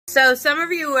So some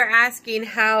of you were asking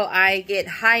how I get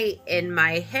height in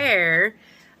my hair.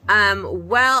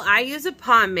 Well, I use a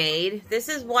pomade. This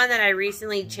is one that I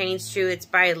recently changed to. It's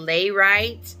by Lay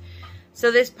Right.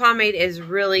 So this pomade is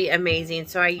really amazing.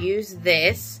 So I use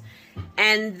this.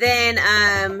 And then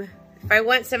if I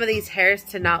want some of these hairs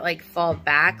to not like fall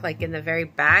back, like in the very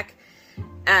back,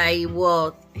 I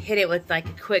will hit it with like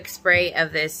a quick spray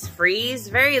of this Freeze.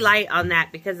 Very light on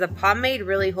that because the pomade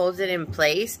really holds it in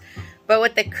place. But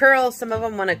with the curl, some of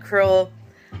them want to curl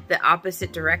the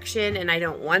opposite direction and I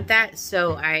don't want that.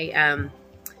 So I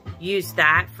use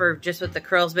that for just with the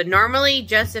curls. But normally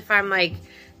just if I'm like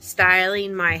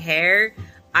styling my hair,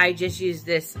 I just use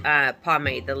this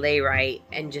pomade, the Lay Right,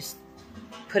 and just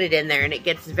put it in there and it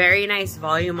gets very nice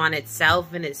volume on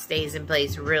itself and it stays in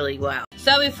place really well.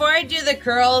 So before I do the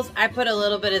curls, I put a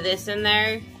little bit of this in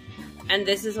there and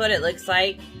this is what it looks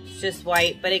like. It's just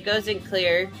white, but it goes in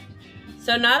clear.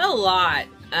 So not a lot,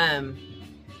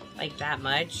 like that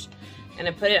much. And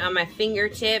I put it on my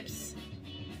fingertips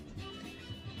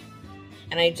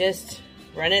and I just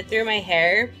run it through my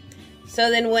hair.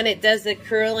 So then when it does the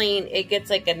curling, it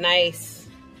gets like a nice,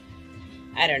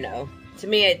 I don't know. To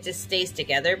me, it just stays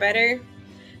together better.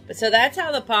 But so that's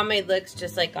how the pomade looks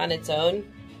just like on its own.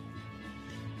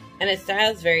 And it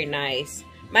styles very nice.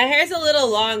 My hair's a little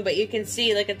long, but you can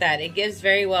see, look at that. It gives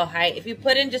very well height. If you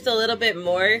put in just a little bit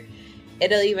more,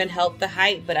 it'll even help the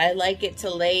height. But I like it to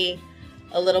lay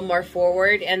a little more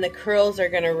forward. And the curls are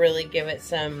going to really give it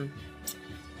some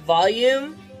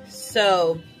volume.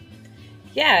 So,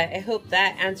 yeah, I hope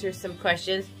that answers some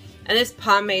questions. And this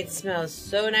pomade smells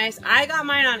so nice. I got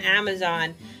mine on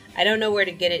Amazon. I don't know where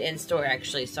to get it in store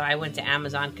actually, so I went to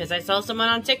Amazon because I saw someone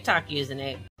on TikTok using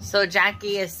it. So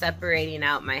Jackie is separating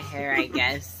out my hair, I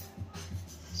guess.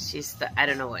 I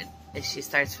don't know what. She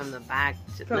starts from the back.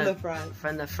 From the front.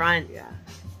 From the front, yeah,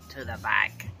 to the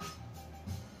back.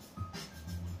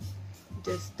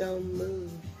 Just don't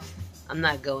move. I'm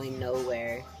not going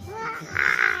nowhere.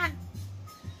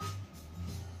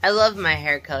 I love my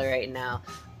hair color right now.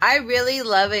 I really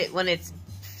love it when it's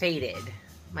faded.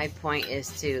 My point is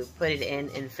to put it in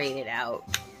and fade it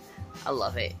out. I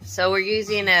love it. So we're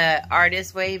using a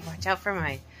artist wave. Watch out for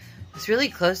it's really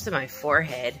close to my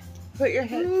forehead. Put your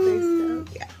head face down.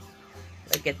 Yeah.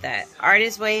 Look at that.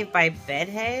 Artist wave by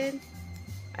Bedhead.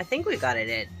 I think we got it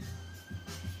at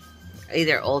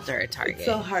either Ulta or Target. It's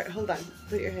so hard. Hold on.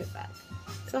 Put your head back.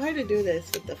 It's so hard to do this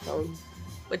with the phone.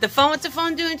 With the phone? What's the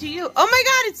phone doing to you? Oh my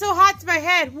God, it's so hot to my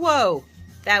head. Whoa.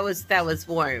 That was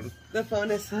warm. The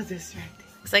phone is so distracting.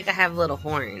 Looks like I have little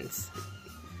horns.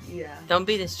 Yeah. Don't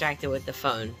be distracted with the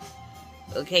phone.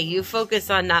 Okay, you focus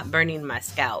on not burning my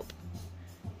scalp.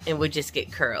 And we'll just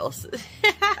get curls.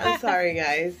 I'm sorry,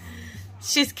 guys.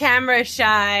 She's camera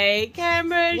shy.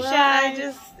 Camera Well, shy. I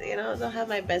just, don't have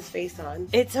my best face on.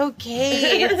 It's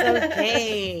okay. It's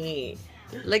okay.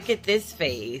 Look at this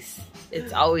face.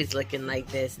 It's always looking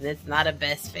like this. And it's not a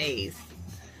best face.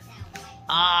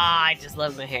 Ah, I just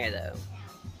love my hair though.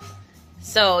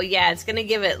 So yeah, it's gonna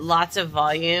give it lots of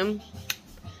volume.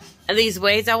 And these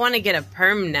waves, I want to get a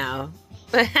perm now.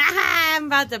 I'm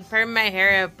about to perm my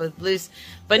hair up with loose,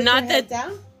 but not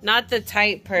the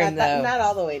tight perm though. Not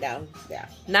all the way down. Yeah.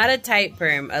 Not a tight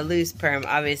perm, a loose perm.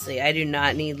 Obviously, I do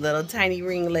not need little tiny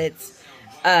ringlets.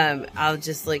 I'll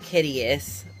just look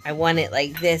hideous. I want it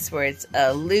like this, where it's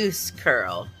a loose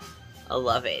curl. I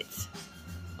love it.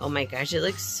 Oh my gosh, it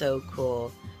looks so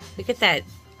cool. Look at that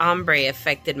ombre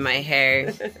affected my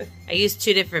hair. I used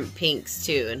 2 different pinks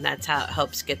too, and that's how it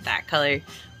helps get that color.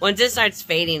 Once it starts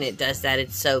fading, it does that.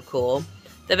 It's so cool.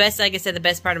 The best, like I said, the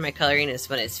best part of my coloring is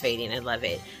when it's fading. I love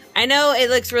it. I know it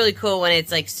looks really cool when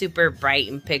it's like super bright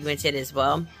and pigmented as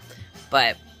well,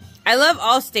 but I love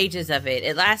all stages of it.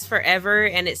 It lasts forever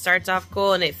and it starts off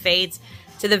cool and it fades.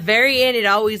 To the very end, it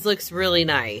always looks really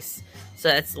nice. So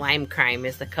that's Lime Crime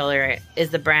is the color, is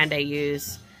the brand I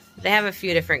use. They have a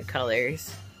few different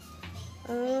colors.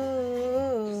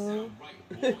 Oh.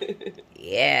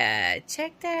 Yeah,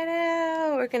 check that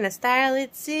out. We're gonna style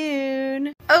it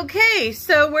soon. Okay,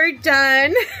 so we're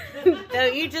done.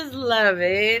 Don't you just love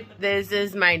it? This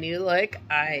is my new look.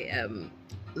 I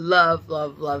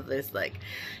love this look.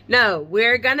 No,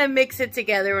 we're gonna mix it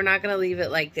together. We're not gonna leave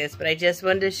it like this, but I just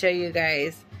wanted to show you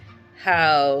guys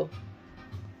how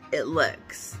it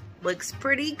looks. Looks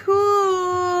pretty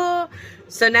cool.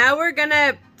 So now we're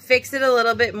gonna fix it a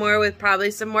little bit more with probably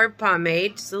some more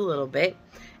pomade, just a little bit,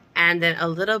 and then a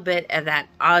little bit of that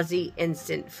Aussie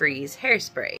Instant Freeze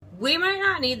hairspray. We might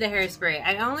not need the hairspray.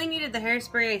 I only needed the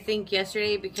hairspray, I think,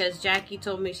 yesterday because Jackie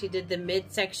told me she did the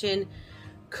midsection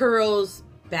curls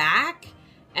back,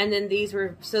 And then these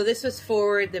were, so this was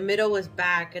forward, the middle was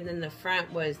back, and then the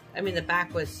front was, I mean the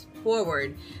back was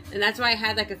forward. And that's why I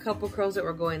had like a couple curls that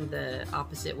were going the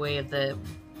opposite way of the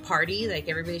party. Like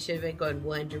everybody should have been going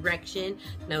one direction.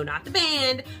 No, not the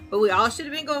band, but we all should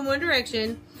have been going one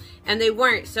direction. And they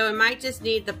weren't, so I might just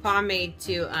need the pomade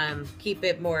to keep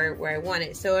it more where I want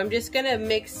it. So I'm just gonna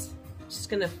mix, just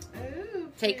gonna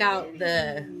take out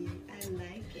the,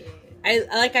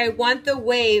 I want the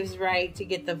waves, right, to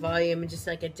get the volume and just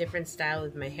like a different style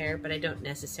with my hair, but I don't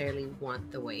necessarily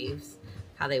want the waves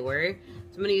how they were.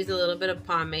 So I'm gonna use a little bit of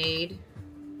pomade.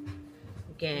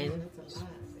 Again,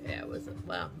 yeah, it was,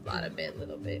 well, a lot of it, a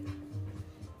little bit.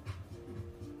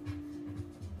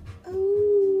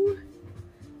 Oh,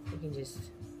 you can just,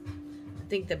 I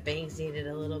think the bangs needed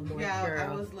a little more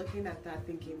curl. I was looking at that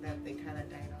thinking that they kind of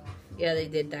died off. Yeah, they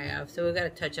did die off. So we got to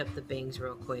touch up the bangs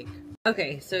real quick.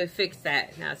 Okay, so we fixed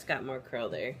that. Now it's got more curl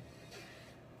there.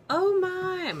 Oh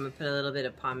my! I'm going to put a little bit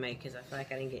of pomade because I feel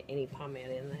like I didn't get any pomade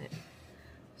in that.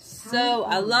 So,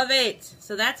 I love it.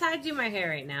 So that's how I do my hair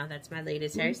right now. That's my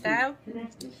latest hairstyle.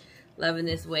 Loving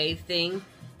this wave thing.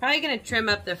 Probably going to trim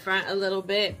up the front a little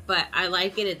bit, but I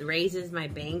like it. It raises my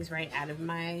bangs right out of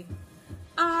my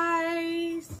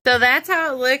eyes. So that's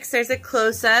how it looks. There's a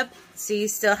close-up. So you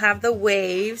still have the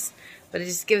waves, but it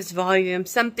just gives volume,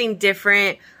 something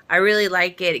different. I really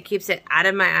like it. It keeps it out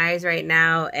of my eyes right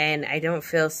now, and I don't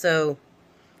feel so,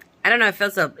 I don't know, I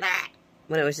felt so blah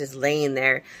when it was just laying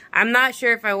there. I'm not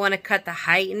sure if I want to cut the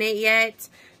height in it yet,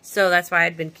 so that's why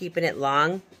I've been keeping it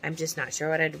long. I'm just not sure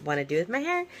what I'd want to do with my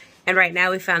hair. And right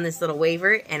now we found this little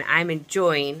waver, and I'm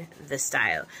enjoying the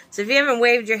style. So if you haven't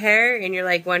waved your hair and you're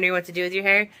like wondering what to do with your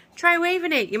hair, try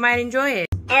waving it. You might enjoy it.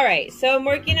 All right, so I'm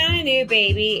working on a new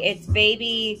baby. It's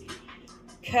Baby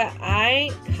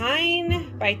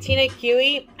Kine by Tina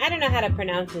Kiwi. I don't know how to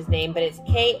pronounce his name, but it's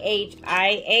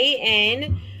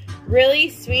Khian. Really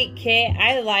sweet kit.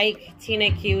 I like Tina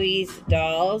Kiwi's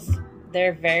dolls.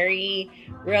 They're very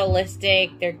realistic.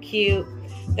 They're cute.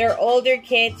 They're older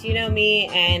kits. You know me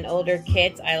and older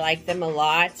kits. I like them a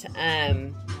lot.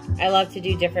 I love to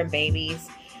do different babies.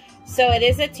 So it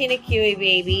is a Tina Kiwi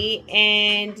baby,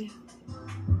 and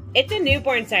it's a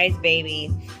newborn size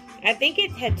baby. I think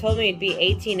it had told me it'd be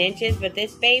 18 inches, but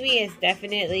this baby is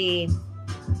definitely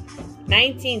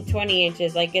 19, 20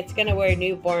 inches. Like, it's going to wear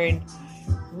newborn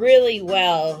really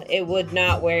well. It would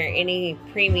not wear any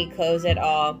preemie clothes at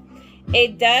all.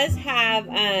 It does have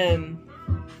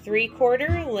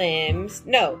 3/4 limbs.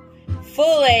 No,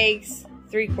 full legs,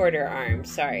 3/4 arms.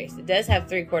 Sorry. So it does have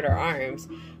 3/4 arms.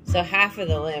 So half of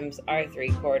the limbs are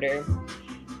 3/4.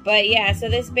 But yeah, so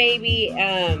this baby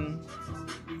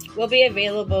will be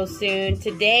available soon.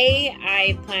 Today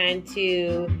I plan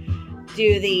to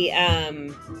do the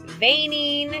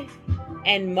veining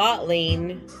and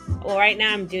mottling. Well, right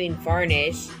now I'm doing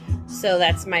varnish. So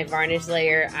that's my varnish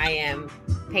layer I am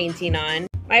painting on.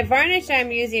 My varnish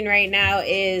I'm using right now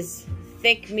is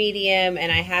thick medium,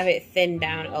 and I have it thinned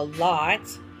down a lot.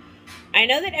 I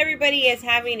know that everybody is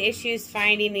having issues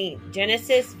finding the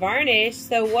Genesis varnish,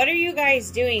 so what are you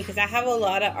guys doing? Because I have a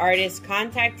lot of artists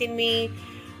contacting me.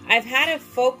 I've had a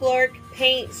folkloric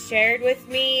paint shared with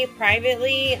me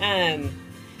privately,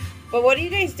 but what are you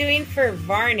guys doing for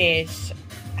varnish?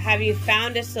 Have you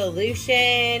found a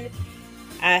solution?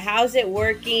 How's it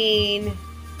working?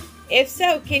 If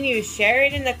so, can you share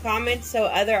it in the comments so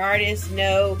other artists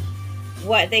know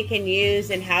what they can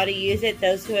use and how to use it,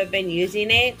 those who have been using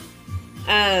it?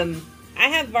 I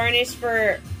have varnish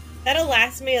that'll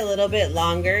last me a little bit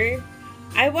longer.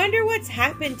 I wonder what's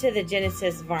happened to the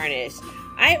Genesis varnish.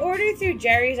 I ordered through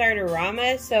Jerry's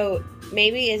Artorama, so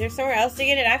maybe, is there somewhere else to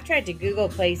get it? I've tried to Google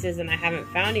places and I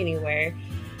haven't found anywhere.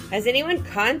 Has anyone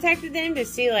contacted them to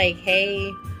see, like,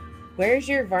 hey, where's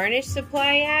your varnish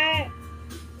supply at?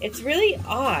 It's really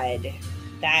odd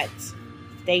that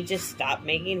they just stopped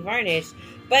making varnish.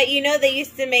 But you know, they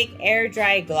used to make air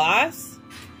dry gloss,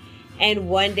 and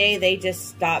one day they just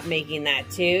stopped making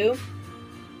that too,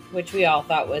 which we all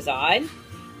thought was odd.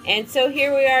 And so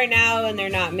here we are now, and they're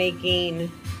not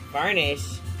making varnish.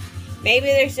 Maybe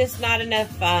there's just not enough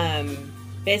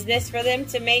business for them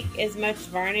to make as much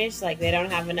varnish. Like, they don't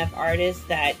have enough artists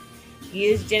that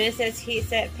use Genesis heat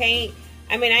set paint.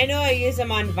 I mean, I know I use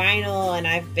them on vinyl and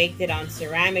I've baked it on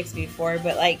ceramics before,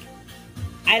 but like,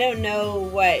 I don't know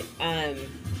what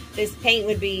this paint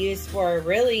would be used for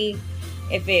really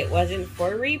if it wasn't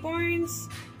for Reborns.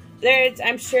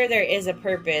 I'm sure there is a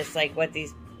purpose, like what the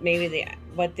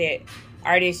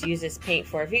artist uses paint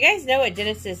for. If you guys know what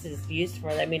Genesis is used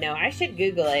for, let me know. I should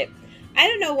Google it. I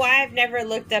don't know why I've never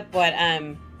looked up what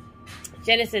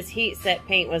Genesis heat set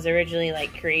paint was originally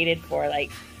like created for.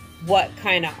 Like, what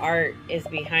kind of art is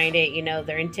behind it, you know,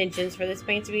 their intentions for this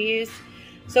paint to be used.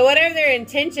 So whatever their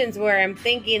intentions were, I'm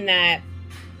thinking that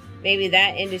maybe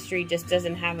that industry just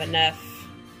doesn't have enough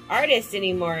artists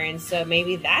anymore, and so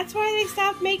maybe that's why they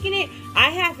stopped making it. I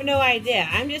have no idea.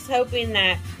 I'm just hoping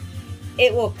that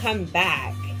it will come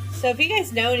back. So if you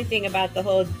guys know anything about the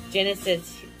whole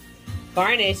Genesis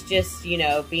varnish just, you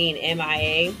know, being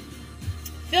MIA,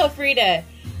 feel free to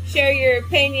share your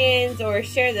opinions or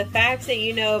share the facts that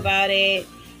you know about it.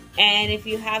 And if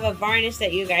you have a varnish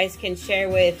that you guys can share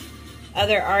with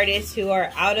other artists who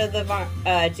are out of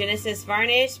the Genesis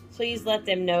varnish, please let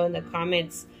them know in the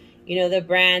comments, you know, the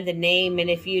brand, the name, and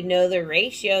if you know the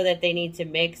ratio that they need to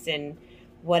mix and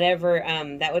whatever,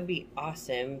 that would be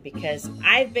awesome, because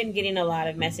I've been getting a lot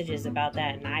of messages about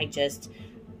that, and I just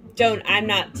I'm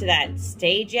not to that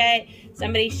stage yet.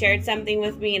 Somebody shared something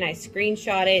with me and I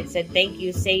screenshot it, said thank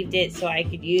you, saved it so I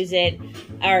could use it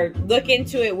or look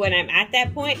into it when I'm at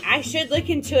that point. I should look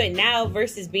into it now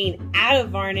versus being out of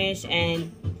varnish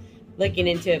and looking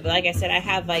into it. But like I said, I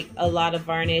have like a lot of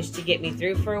varnish to get me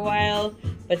through for a while,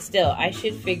 but still I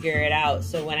should figure it out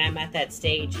so when I'm at that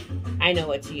stage I know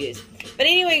what to use. But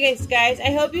anyway, guys,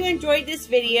 I hope you enjoyed this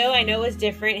video. I know it was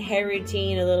different, hair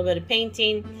routine, a little bit of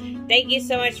painting. Thank you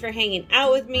so much for hanging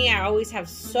out with me. I always have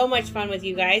so much fun with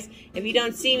you guys. If you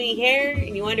don't see me here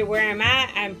and you wonder where I'm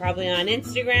at, I'm probably on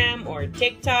Instagram or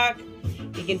TikTok.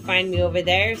 You can find me over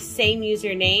there, same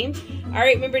username. All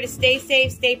right, remember to stay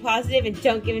safe, stay positive, and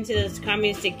don't give in to those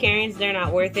communistic Karens. They're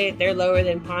not worth it. They're lower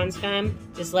than pond scum.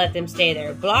 Just let them stay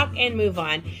there. Block and move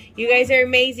on. You guys are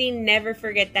amazing. Never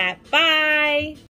forget that. Bye.